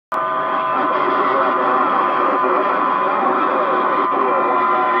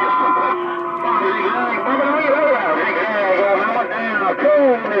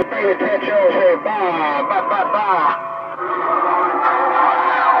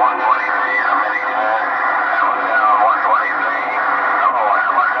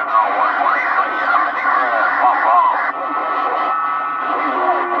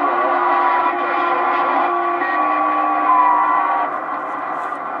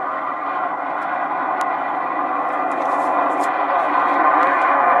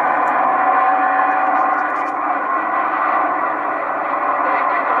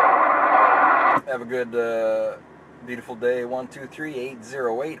good, beautiful day.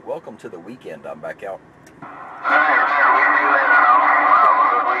 123-808. Welcome to the weekend. I'm back out.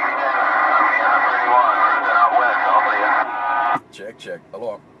 Check, check.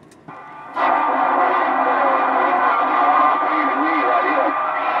 Hello.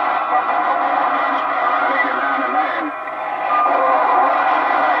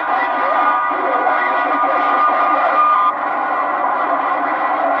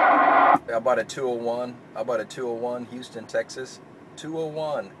 I bought a 201. I bought a 201, Houston, Texas.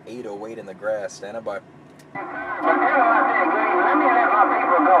 201, 808 in the grass. Standing by. But let me let my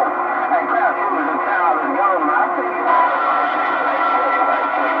people go. Hey, Kraft, you was in town and gone. I see you.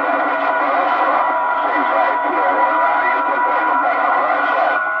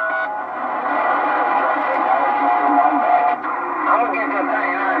 I'm gonna get this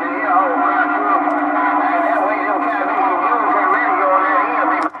thing out of here, old Kraft. And that way them cats can use their radio on that ear,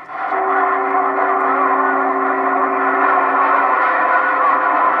 baby.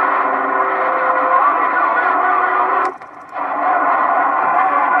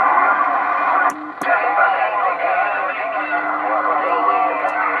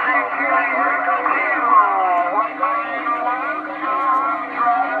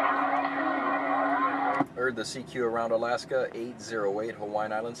 Heard the CQ around Alaska, 808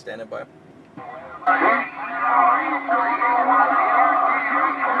 Hawaiian Islands, standing by.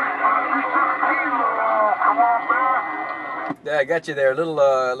 Yeah, I got you there.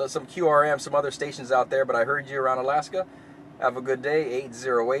 Some QRM, some other stations out there, but I heard you around Alaska. Have a good day,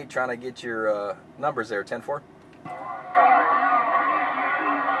 808. Trying to get your numbers there, 10-4.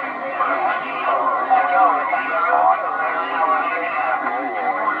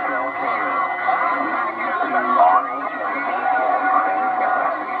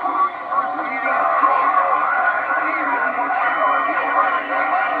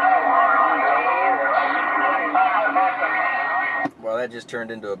 Well, that just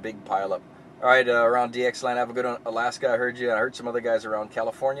turned into a big pileup. All right, around DX line, have a good one. Alaska, I heard you. I heard some other guys around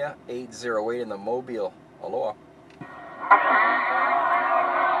California. 808 in the Mobile. Aloha.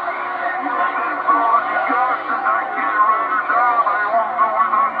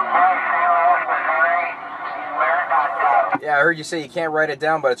 Yeah, I heard you say you can't write it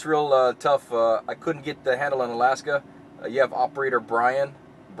down, but it's real tough. I couldn't get the handle in Alaska. You have operator Brian.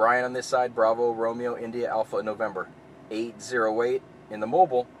 Brian on this side, Bravo, Romeo, India, Alpha, November. 808 in the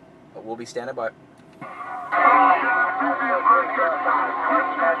Mobile. We'll be standing by.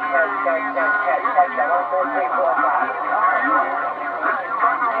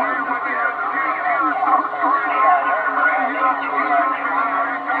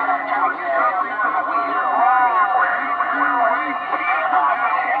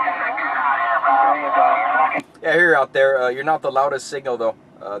 Yeah, here out there. You're not the loudest signal though.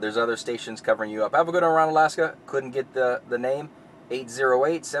 There's other stations covering you up. Have a good one around Alaska. Couldn't get the name.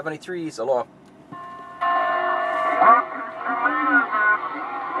 808 73s. Aloha.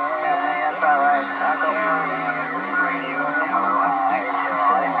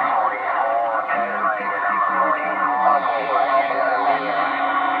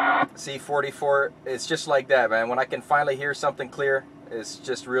 C44, it's just like that, man. When I can finally hear something clear, it's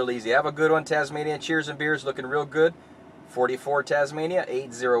just real easy. Have a good one, Tasmania. Cheers and beers, looking real good. 44 Tasmania,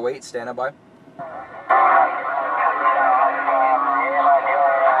 808, standing by.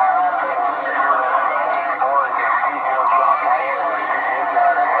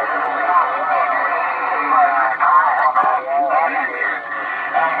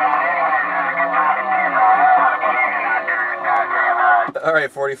 All right,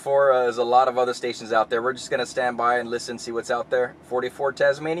 44, there's a lot of other stations out there. We're just going to stand by and listen, see what's out there. 44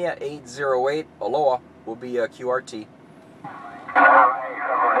 Tasmania, 808, Aloha, will be QRT.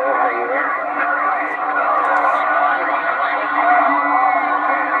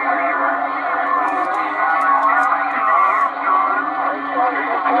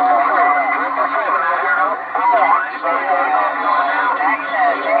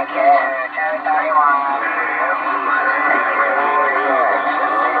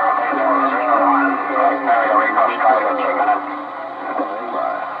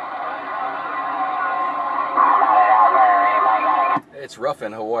 It's rough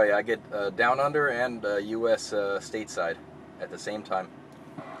in Hawaii. I get down under and U.S. stateside at the same time.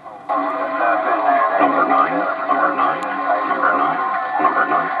 Number 9.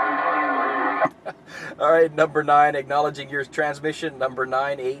 All right, number 9, acknowledging your transmission. Number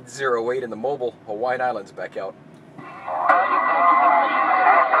 9, 808 in the Mobile, Hawaiian Islands, back out.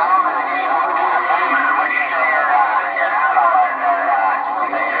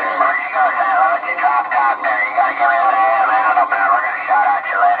 Drop top there. You gotta give me a hand, man. I don't know. We're gonna shout out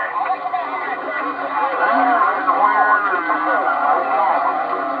you later.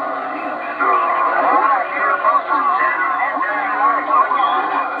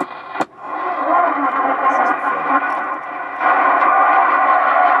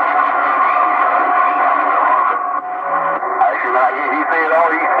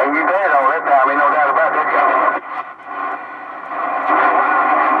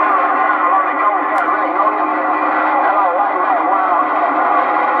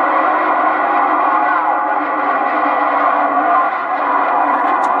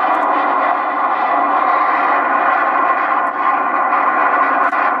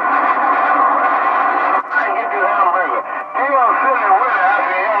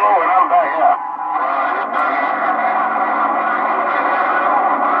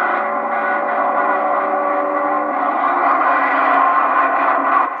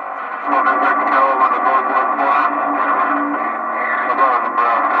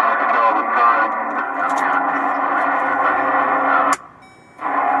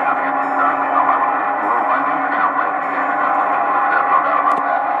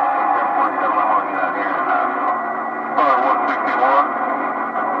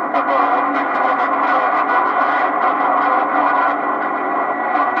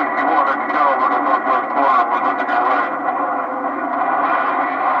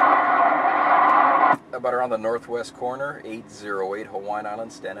 right around the northwest corner. 808 Hawaiian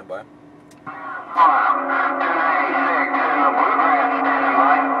Island, standing by. 1086 in the bluegrass, standing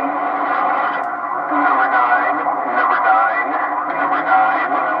by. Number 9, number 9, number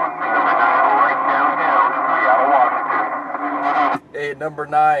 9, number 9, right downtown, Seattle, Washington. Hey, number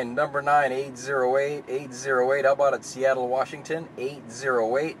 9, 808, 808. How about at Seattle, Washington?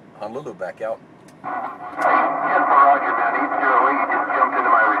 808. Honolulu, back out. Yes, Roger, man. 808, you just jumped into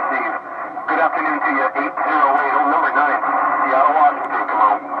my receive. Good afternoon to you, 808, oh, number 9, Seattle, Washington, come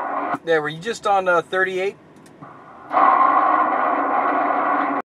on. There, were you just on 38?